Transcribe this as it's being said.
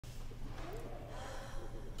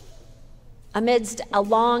Amidst a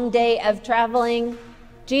long day of traveling,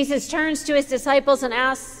 Jesus turns to his disciples and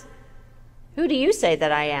asks, "Who do you say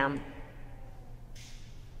that I am?"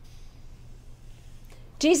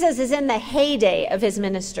 Jesus is in the heyday of his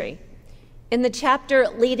ministry. In the chapter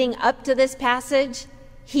leading up to this passage,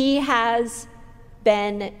 he has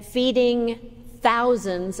been feeding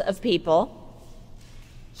thousands of people,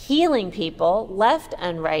 healing people left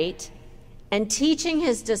and right, and teaching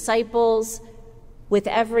his disciples with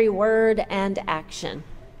every word and action.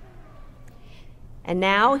 And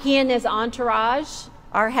now he and his entourage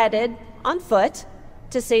are headed on foot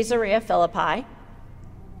to Caesarea Philippi.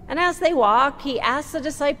 And as they walk, he asks the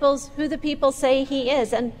disciples who the people say he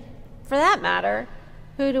is. And for that matter,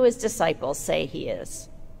 who do his disciples say he is?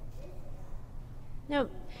 Now,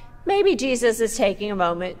 maybe Jesus is taking a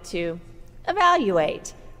moment to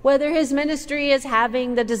evaluate whether his ministry is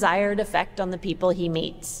having the desired effect on the people he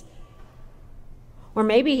meets. Or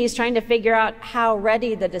maybe he's trying to figure out how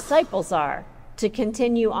ready the disciples are to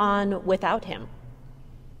continue on without him.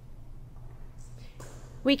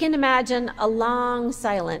 We can imagine a long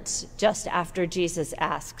silence just after Jesus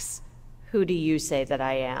asks, "Who do you say that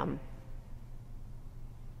I am?"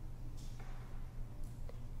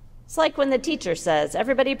 It's like when the teacher says,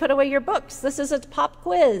 "Everybody put away your books. This is a pop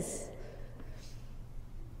quiz."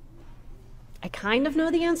 I kind of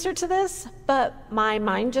know the answer to this, but my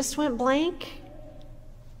mind just went blank.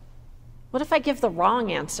 What if I give the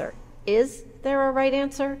wrong answer? Is there a right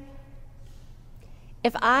answer?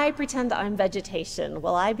 If I pretend I'm vegetation,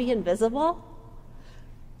 will I be invisible?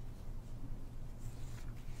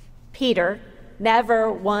 Peter, never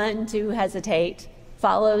one to hesitate,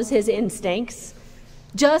 follows his instincts,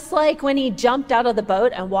 just like when he jumped out of the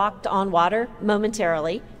boat and walked on water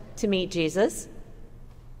momentarily to meet Jesus.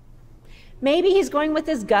 Maybe he's going with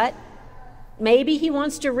his gut. Maybe he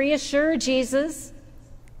wants to reassure Jesus.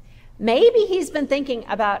 Maybe he's been thinking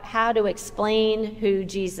about how to explain who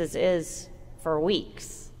Jesus is for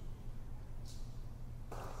weeks.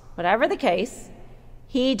 Whatever the case,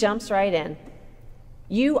 he jumps right in.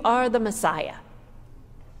 "You are the Messiah."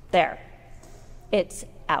 There, it's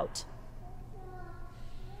out.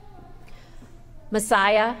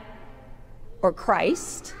 Messiah, or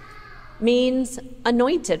Christ, means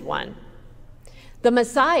anointed one. The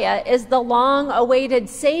Messiah is the long-awaited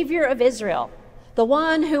Savior of Israel, the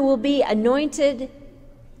one who will be anointed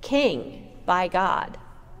king by God.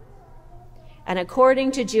 And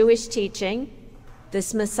according to Jewish teaching,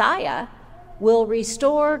 this Messiah will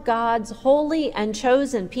restore God's holy and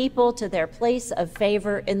chosen people to their place of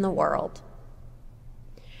favor in the world.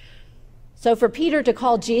 So for Peter to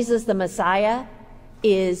call Jesus the Messiah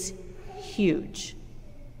is huge.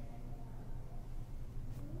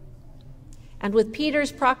 And with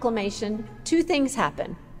Peter's proclamation, two things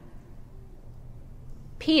happen.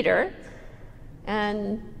 Peter,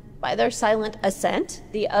 and by their silent assent,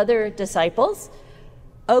 the other disciples,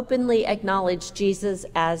 openly acknowledge Jesus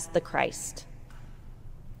as the Christ.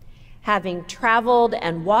 Having traveled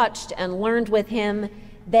and watched and learned with him,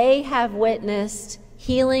 they have witnessed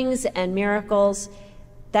healings and miracles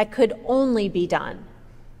that could only be done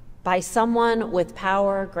by someone with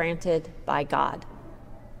power granted by God.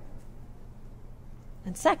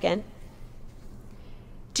 And second,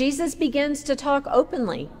 Jesus begins to talk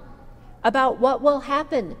openly about what will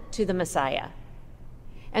happen to the Messiah.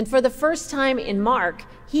 And for the first time in Mark,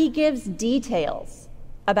 he gives details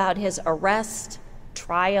about his arrest,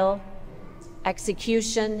 trial,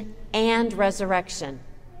 execution, and resurrection.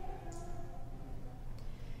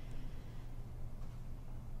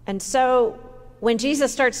 And so when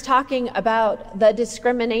Jesus starts talking about the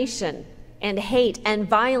discrimination and hate and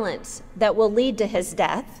violence that will lead to his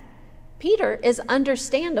death, Peter is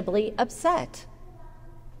understandably upset.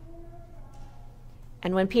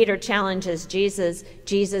 And when Peter challenges Jesus,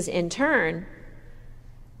 Jesus in turn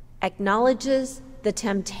acknowledges the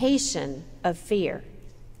temptation of fear.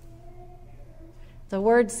 The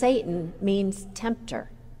word Satan means tempter.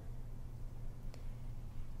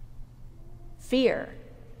 Fear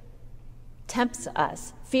tempts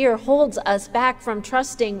us. Fear holds us back from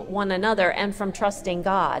trusting one another and from trusting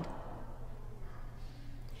God.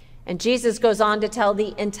 And Jesus goes on to tell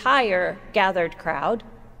the entire gathered crowd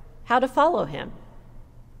how to follow him,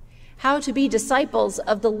 how to be disciples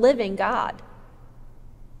of the living God.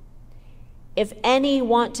 If any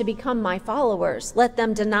want to become my followers, let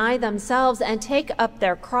them deny themselves and take up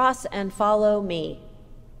their cross and follow me.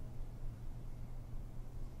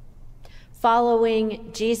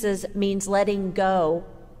 Following Jesus means letting go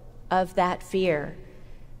of that fear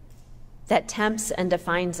that tempts and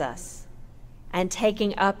defines us, and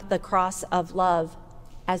taking up the cross of love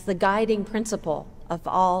as the guiding principle of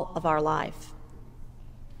all of our life.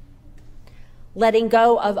 Letting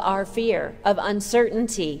go of our fear, of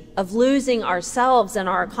uncertainty, of losing ourselves and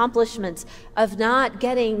our accomplishments, of not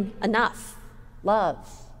getting enough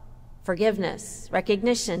love, forgiveness,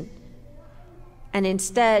 recognition, and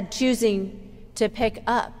instead choosing to pick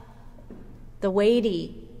up the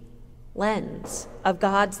weighty lens of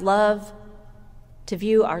God's love to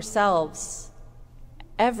view ourselves,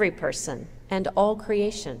 every person, and all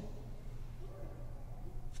creation.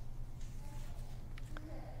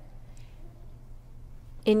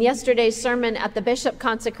 In yesterday's sermon at the bishop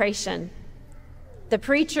consecration, the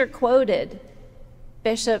preacher quoted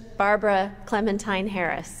Bishop Barbara Clementine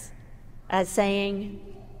Harris as saying,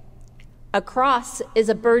 "A cross is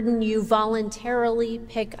a burden you voluntarily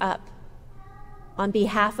pick up on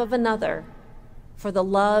behalf of another for the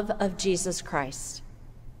love of Jesus Christ."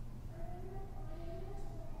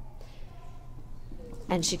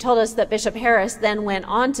 And she told us that Bishop Harris then went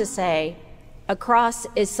on to say, "A cross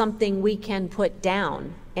is something we can put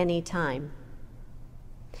down anytime.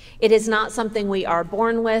 It is not something we are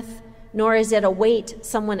born with, nor is it a weight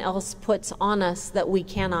someone else puts on us that we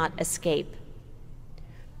cannot escape.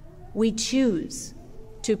 We choose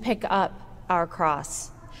to pick up our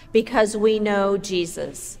cross because we know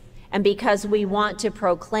Jesus and because we want to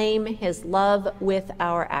proclaim his love with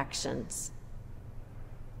our actions."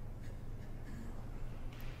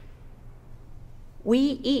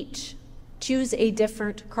 We each choose a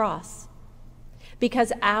different cross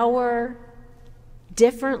because our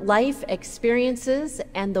different life experiences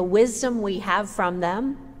and the wisdom we have from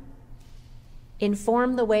them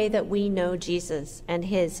inform the way that we know Jesus and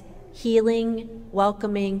his healing,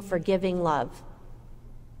 welcoming, forgiving love.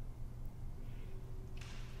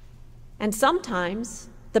 And sometimes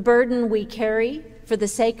the burden we carry for the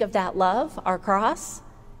sake of that love, our cross,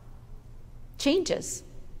 changes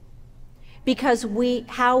because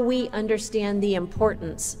how we understand the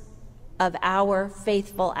importance of our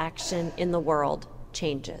faithful action in the world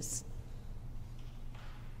changes.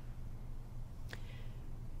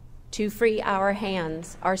 To free our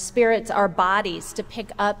hands, our spirits, our bodies to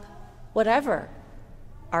pick up whatever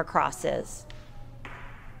our cross is,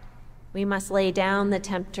 we must lay down the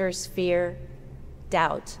tempter's fear,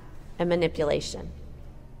 doubt, and manipulation.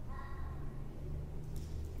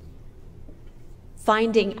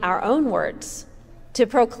 Finding our own words to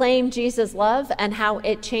proclaim Jesus' love and how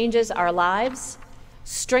it changes our lives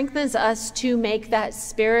strengthens us to make that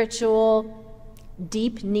spiritual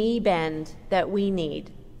deep knee bend that we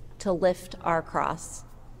need to lift our cross.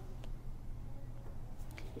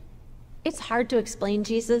 It's hard to explain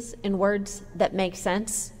Jesus in words that make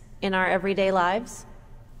sense in our everyday lives,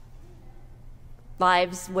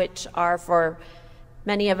 lives which are for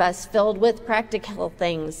many of us filled with practical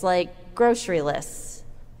things like grocery lists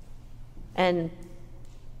and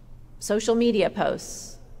social media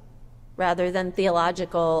posts rather than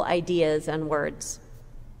theological ideas and words.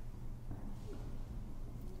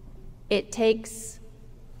 It takes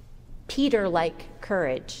Peter-like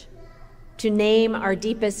courage to name our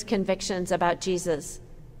deepest convictions about Jesus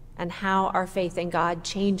and how our faith in God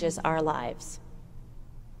changes our lives.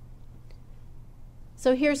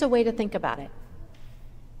 So here's a way to think about it.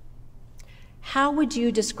 How would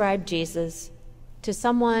you describe Jesus to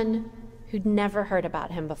someone who'd never heard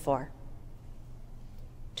about him before?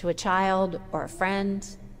 To a child or a friend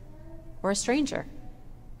or a stranger?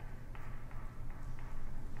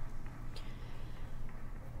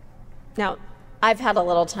 Now, I've had a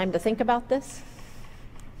little time to think about this,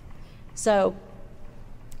 so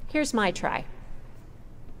here's my try.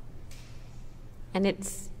 And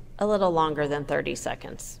it's a little longer than 30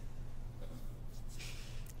 seconds.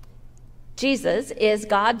 Jesus is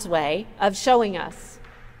God's way of showing us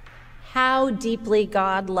how deeply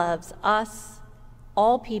God loves us,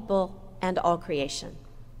 all people, and all creation.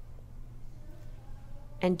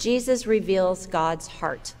 And Jesus reveals God's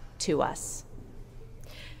heart to us.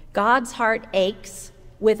 God's heart aches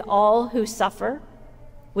with all who suffer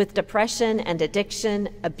with depression and addiction,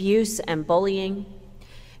 abuse and bullying.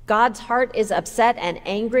 God's heart is upset and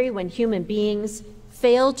angry when human beings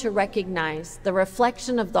fail to recognize the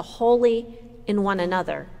reflection of the holy in one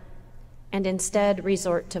another and instead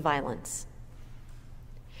resort to violence.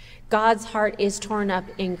 God's heart is torn up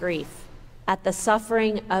in grief at the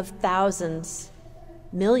suffering of thousands,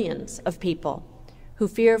 millions of people who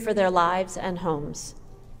fear for their lives and homes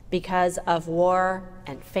because of war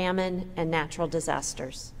and famine and natural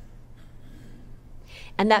disasters.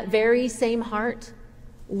 And that very same heart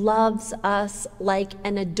loves us like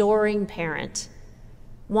an adoring parent,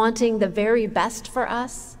 wanting the very best for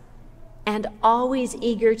us and always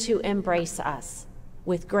eager to embrace us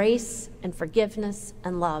with grace and forgiveness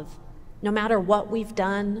and love, no matter what we've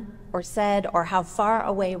done or said or how far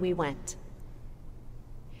away we went.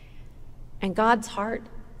 And God's heart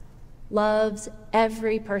loves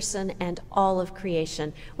every person and all of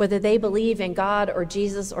creation, whether they believe in God or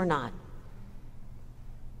Jesus or not.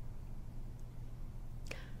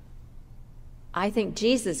 I think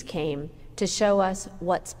Jesus came to show us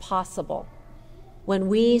what's possible when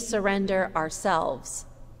we surrender ourselves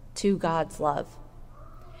to God's love.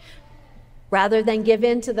 Rather than give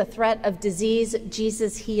in to the threat of disease,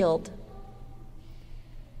 Jesus healed.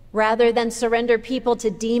 Rather than surrender people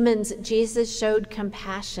to demons, Jesus showed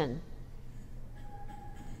compassion.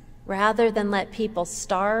 Rather than let people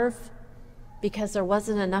starve because there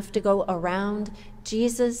wasn't enough to go around,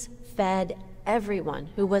 Jesus fed everyone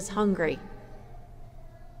who was hungry.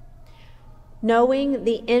 Knowing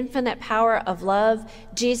the infinite power of love,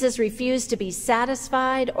 Jesus refused to be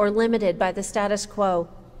satisfied or limited by the status quo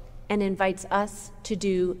and invites us to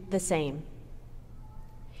do the same.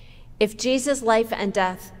 If Jesus' life and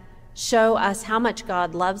death show us how much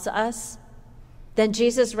God loves us, then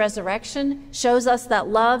Jesus' resurrection shows us that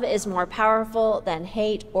love is more powerful than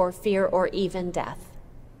hate or fear or even death.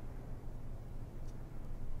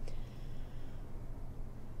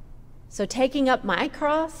 So taking up my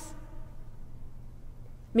cross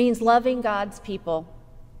means loving God's people,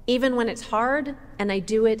 even when it's hard and I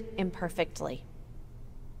do it imperfectly.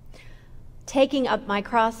 Taking up my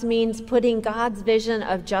cross means putting God's vision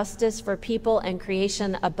of justice for people and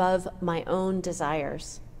creation above my own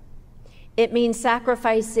desires. It means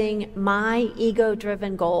sacrificing my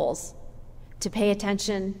ego-driven goals to pay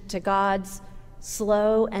attention to God's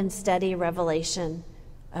slow and steady revelation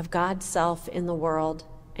of God's self in the world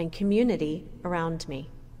and community around me.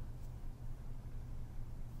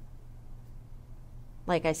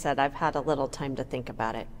 Like I said, I've had a little time to think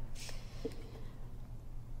about it.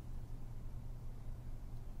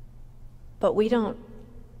 But we don't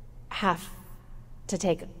have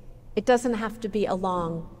to it doesn't have to be a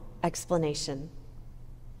long explanation.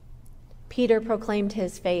 Peter proclaimed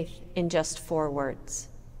his faith in just 4 words.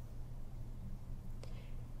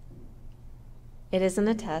 It isn't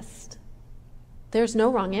a test. There's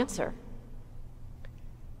no wrong answer.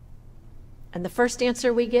 And the first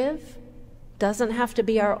answer we give doesn't have to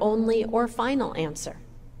be our only or final answer.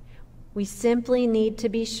 We simply need to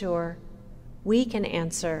be sure we can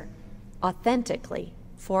answer authentically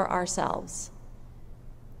for ourselves.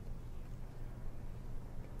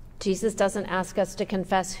 Jesus doesn't ask us to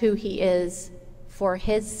confess who he is for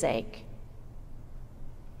his sake.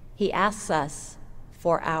 He asks us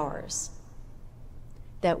for ours,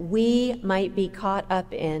 that we might be caught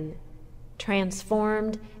up in,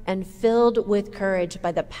 transformed, and filled with courage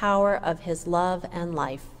by the power of his love and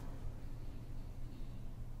life.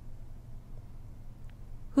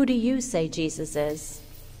 Who do you say Jesus is?